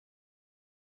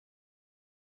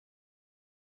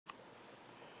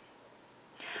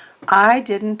I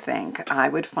didn't think I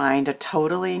would find a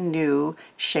totally new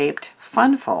shaped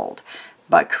fun fold,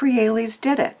 but Crealies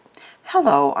did it.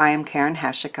 Hello, I am Karen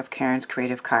Heshik of Karen's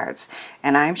Creative Cards,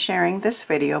 and I'm sharing this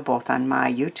video both on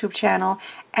my YouTube channel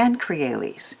and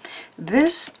Crealies.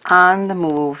 This On the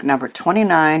Move number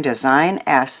 29 Design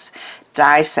S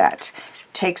die set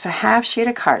takes a half sheet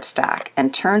of cardstock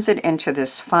and turns it into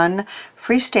this fun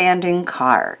freestanding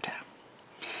card.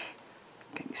 You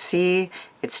can see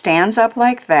it stands up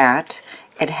like that.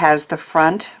 It has the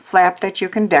front flap that you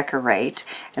can decorate,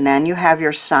 and then you have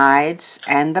your sides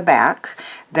and the back.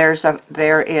 There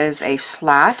is a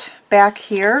slot back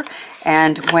here,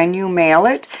 and when you mail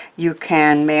it, you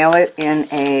can mail it in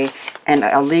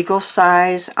a legal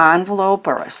size envelope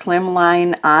or a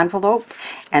slimline envelope,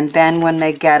 and then when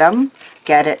they get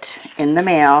it in the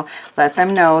mail, let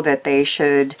them know that they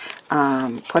should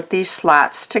put these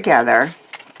slots together,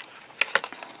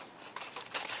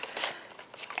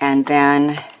 and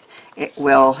then it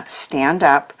will stand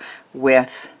up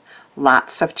with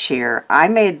lots of cheer. I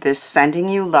made this Sending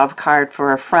You Love card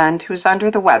for a friend who's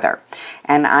under the weather,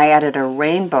 and I added a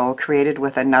rainbow created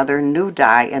with another new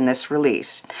die in this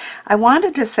release. I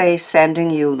wanted to say Sending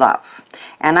You Love,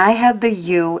 and I had the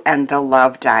You and the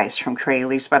Love dies from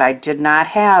Crealies, but I did not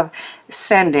have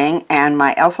Sending, and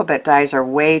my alphabet dies are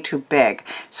way too big.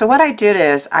 So what I did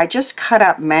is I just cut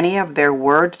up many of their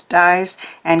word dies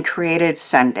and created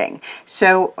Sending.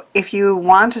 So if you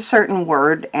want a certain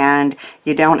word and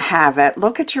you don't have it,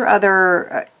 look at your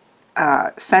other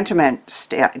sentiment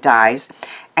dies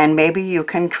and maybe you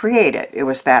can create it. It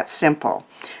was that simple.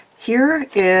 Here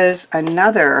is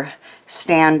another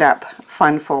stand-up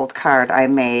fun fold card I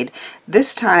made.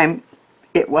 This time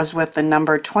it was with the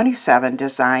number 27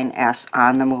 Design S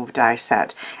On the Move die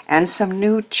set and some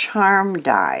new charm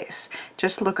dies.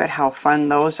 Just look at how fun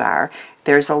those are.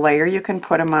 There's a layer you can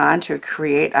put them on to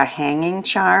create a hanging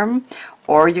charm,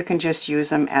 or you can just use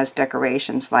them as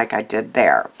decorations like I did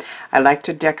there. I like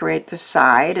to decorate the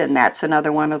side, and that's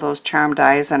another one of those charm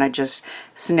dies, and I just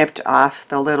snipped off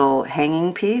the little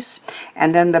hanging piece.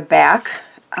 And then the back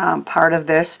part of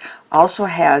this also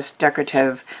has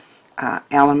decorative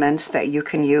elements that you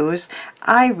can use.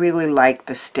 I really like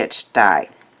the stitched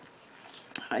dies,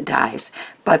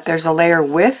 but there's a layer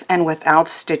with and without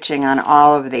stitching on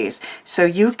all of these, so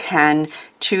you can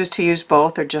choose to use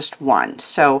both or just one.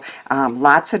 So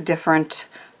lots of different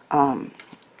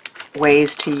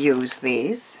ways to use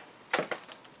these.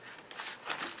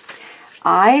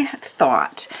 I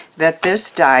thought that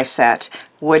this die set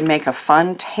would make a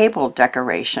fun table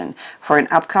decoration for an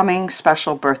upcoming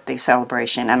special birthday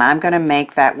celebration, and I'm going to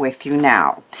make that with you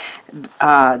now.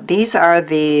 These are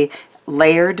the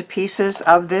layered pieces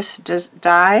of this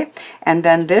die, and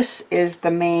then this is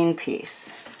the main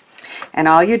piece. And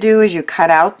all you do is you cut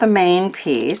out the main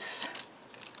piece.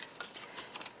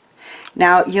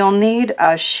 Now you'll need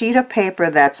a sheet of paper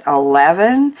that's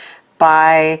 11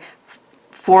 by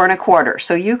 4 1/4,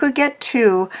 so you could get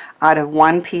 2 out of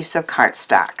 1 piece of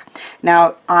cardstock.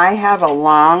 Now I have a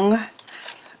long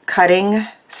cutting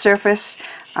surface,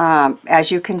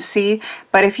 as you can see,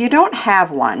 but if you don't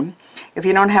have one, if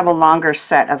you don't have a longer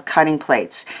set of cutting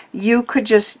plates, you could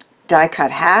just die cut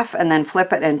half and then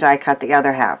flip it and die cut the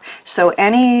other half. So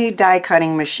any die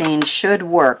cutting machine should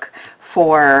work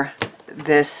for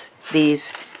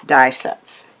these die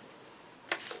sets.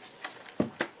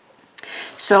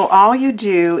 So all you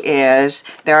do is,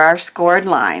 there are scored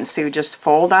lines, so you just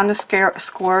fold on the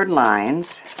scored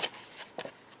lines,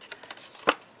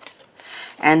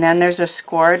 and then there's a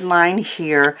scored line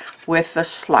here with the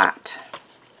slot.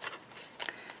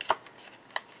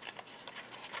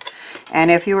 And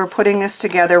if you were putting this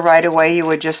together right away, you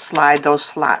would just slide those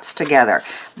slots together.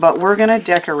 But we're going to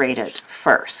decorate it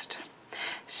first.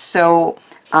 So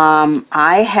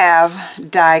I have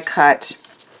die cut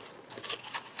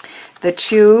the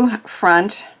 2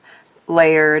 front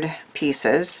layered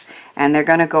pieces, and they're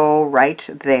going to go right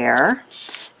there.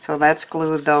 So let's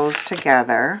glue those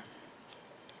together.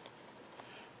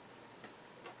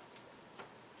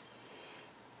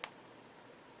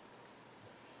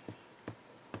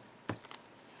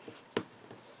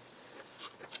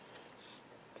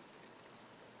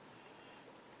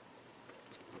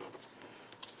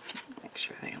 Make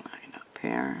sure they line up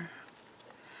here.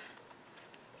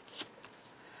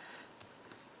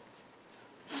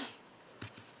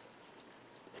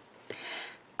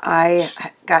 I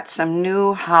got some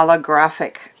new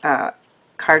holographic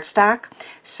cardstock,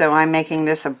 so I'm making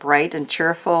this a bright and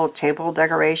cheerful table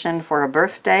decoration for a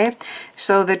birthday.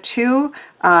 So the 2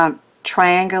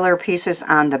 triangular pieces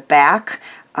on the back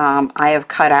I have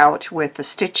cut out with the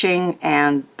stitching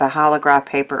and the holograph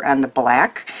paper and the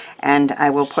black, and I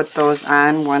will put those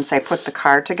on once I put the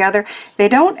card together. They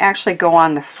don't actually go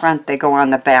on the front, they go on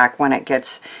the back when it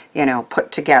gets, you know,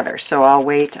 put together, so I'll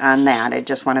wait on that. I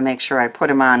just want to make sure I put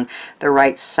them on the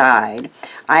right side.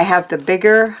 I have the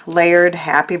bigger layered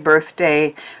happy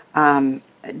birthday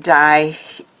die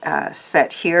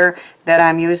set here that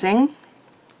I'm using,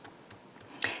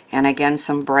 and again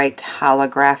some bright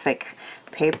holographic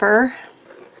paper.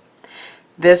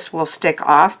 This will stick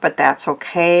off, but that's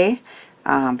okay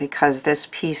because this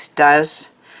piece does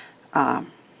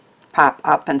pop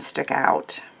up and stick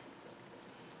out.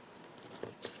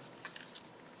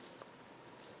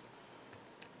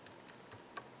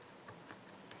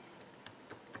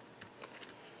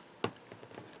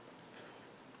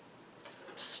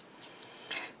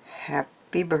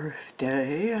 Happy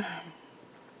birthday.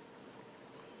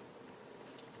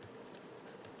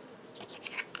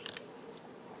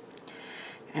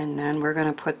 And then we're going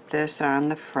to put this on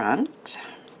the front.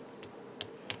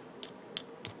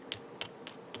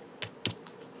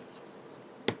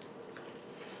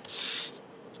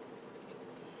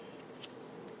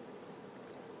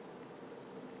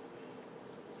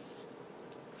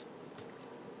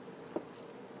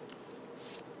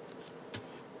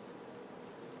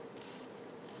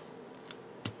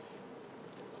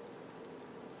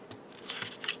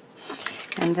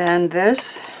 And then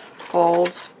this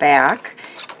folds back,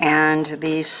 and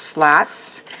these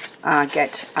slots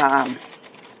get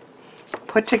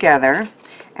put together,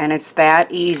 and it's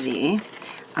that easy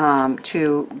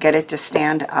to get it to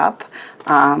stand up.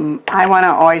 I want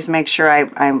to always make sure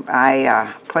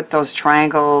I put those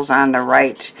triangles on the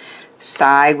right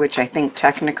side, which I think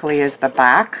technically is the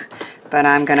back, but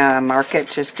I'm going to mark it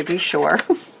just to be sure.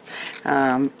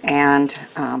 And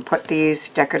put these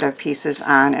decorative pieces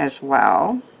on as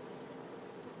well.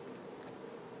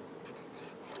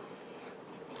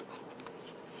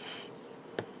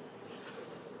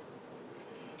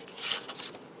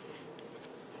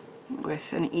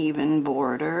 With an even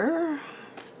border.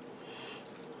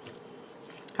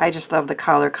 I just love the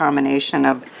color combination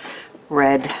of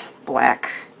red, black,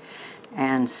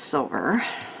 and silver.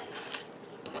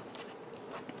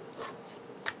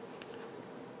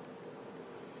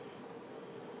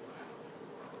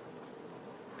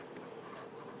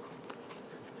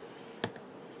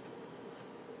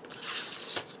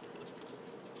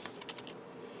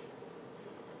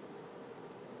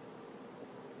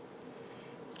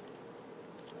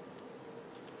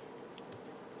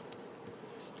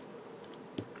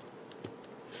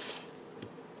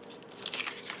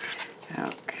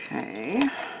 Okay,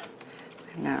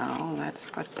 now let's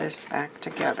put this back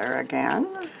together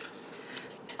again.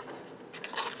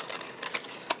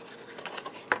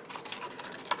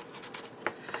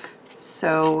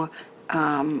 So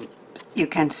you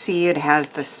can see it has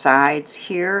the sides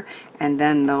here, and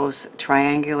then those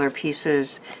triangular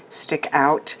pieces stick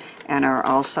out and are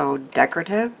also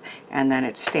decorative, and then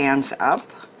it stands up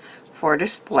for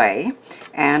display.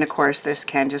 And of course this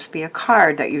can just be a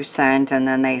card that you send and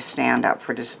then they stand up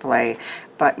for display.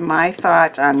 But my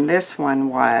thought on this one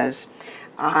was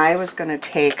I was going to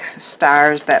take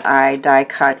stars that I die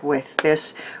cut with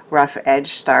this rough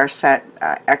edge star set,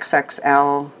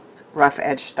 XXL rough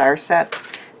edge star set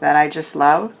that I just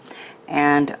love,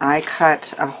 and I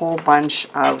cut a whole bunch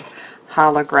of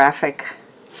holographic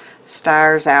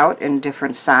stars out in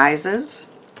different sizes.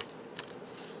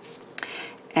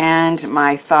 And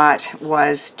my thought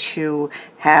was to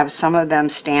have some of them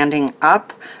standing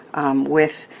up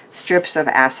with strips of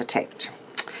acetate.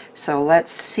 So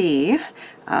let's see.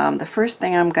 The first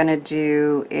thing I'm going to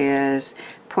do is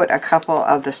put a couple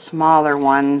of the smaller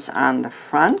ones on the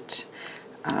front.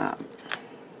 I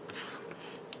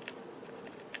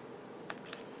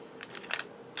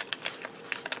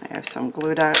have some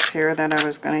glue dots here that I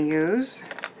was going to use.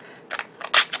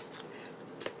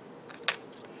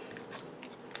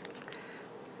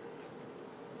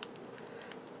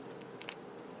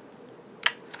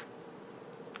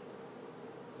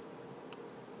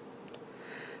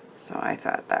 So I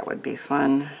thought that would be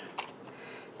fun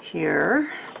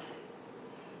here.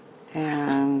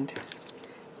 And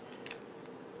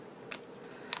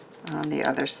on the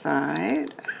other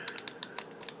side.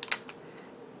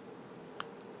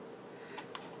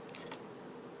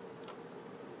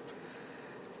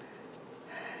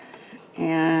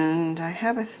 And I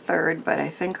have a third, but I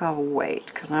think I'll wait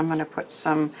because I'm going to put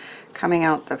some coming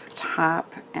out the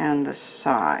top and the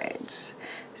sides.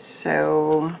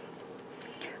 So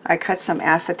I cut some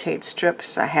acetate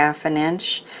strips, a 1/2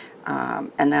 inch,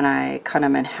 and then I cut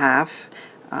them in half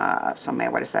So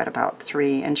maybe, what is that, about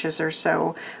 3 inches or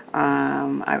so.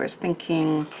 I was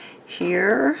thinking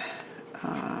here,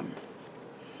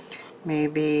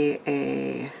 maybe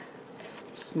a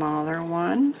smaller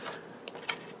one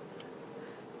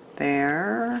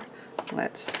there.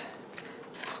 Let's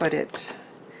put it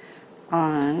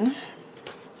on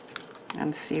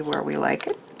and see where we like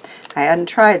it. I hadn't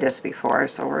tried this before,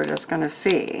 so we're just going to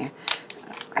see.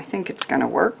 I think it's going to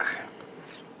work.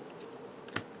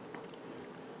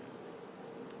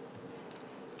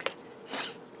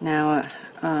 Now,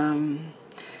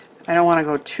 I don't want to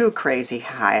go too crazy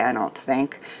high, I don't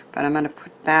think, but I'm going to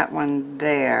put that one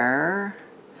there.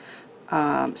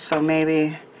 So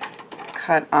maybe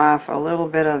cut off a little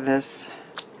bit of this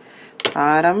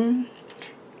bottom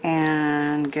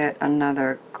and get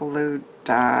another glue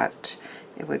dot.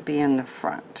 It would be in the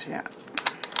front, yeah.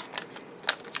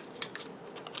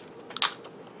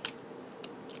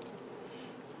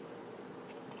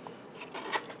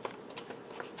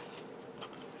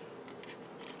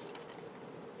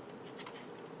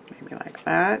 Maybe like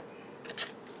that.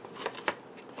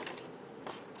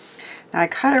 Now I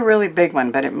cut a really big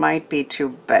one, but it might be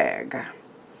too big.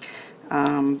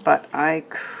 But I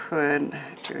could,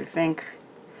 do you think,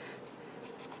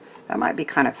 that might be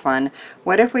kind of fun.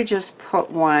 What if we just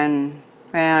put one,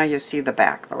 well, you see the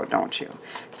back though, don't you?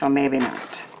 So maybe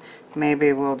not.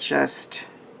 Maybe we'll just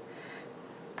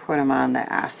put them on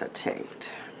the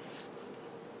acetate.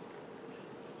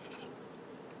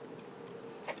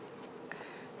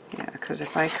 Yeah, because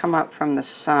if I come up from the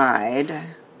side,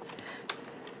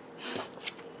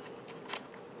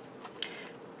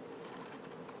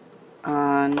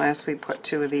 unless we put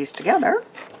 2 of these together,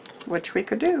 which we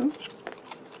could do.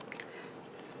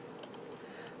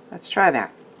 Let's try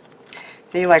that.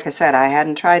 See, like I said, I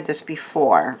hadn't tried this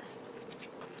before,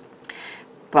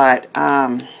 but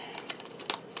I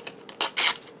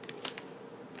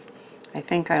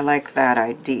think I like that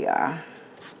idea.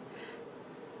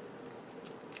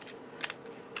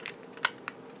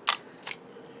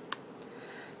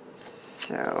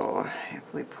 So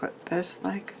if we put this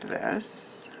like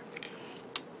this,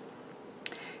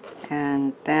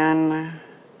 and then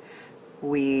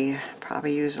we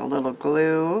probably use a little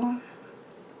glue,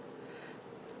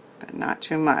 but not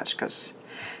too much, because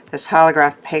this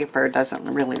holograph paper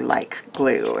doesn't really like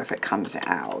glue if it comes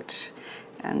out.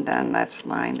 And then let's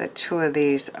line the 2 of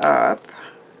these up.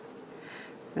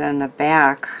 Then the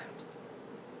back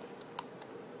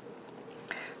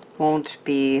won't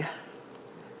be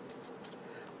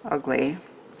ugly.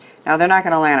 Now they're not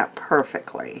going to line up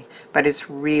perfectly, but it's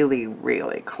really,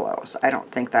 really close. I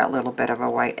don't think that little bit of a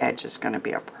white edge is going to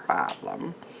be a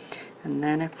problem. And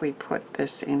then if we put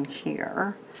this in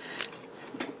here,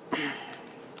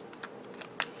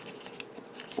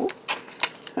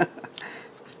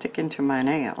 stick into my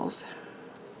nails.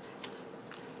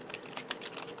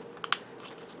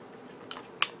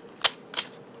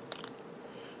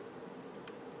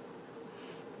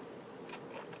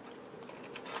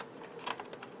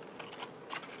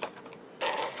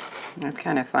 That's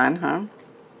kind of fun, huh?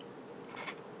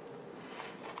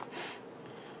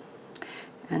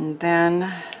 And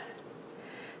then,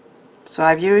 so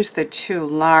I've used the 2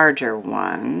 larger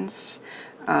ones.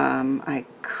 I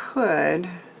could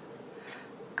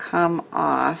come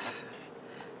off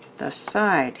the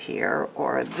side here,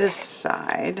 or this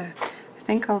side. I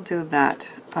think I'll do that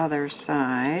other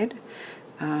side.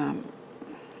 And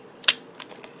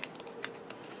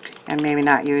maybe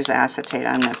not use acetate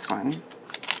on this one.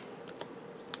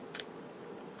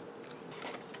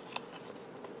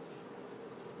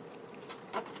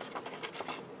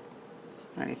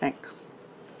 What do you think?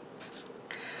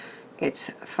 It's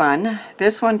fun.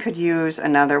 This one could use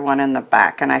another one in the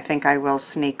back, and I think I will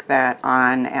sneak that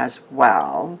on as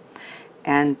well.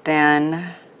 And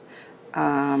then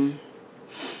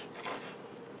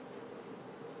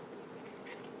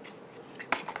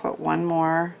put one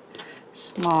more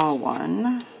small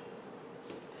one.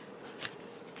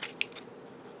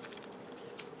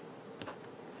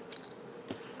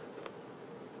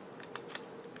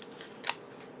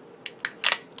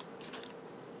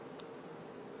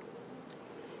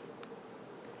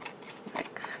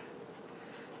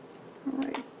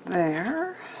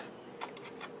 There.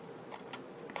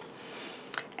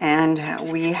 And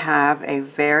we have a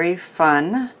very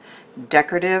fun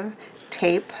decorative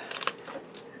table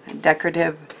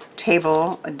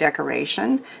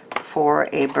decoration for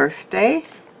a birthday.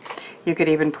 You could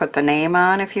even put the name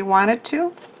on if you wanted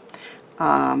to.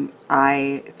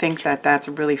 I think that that's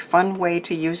a really fun way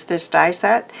to use this die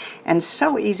set, and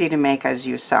so easy to make, as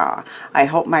you saw. I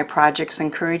hope my projects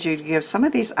encourage you to give some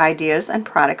of these ideas and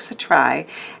products a try,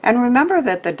 and remember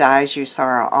that the dies you saw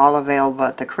are all available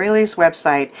at the Crealies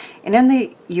website and in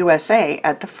the USA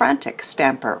at the Frantic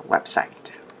Stamper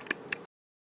website.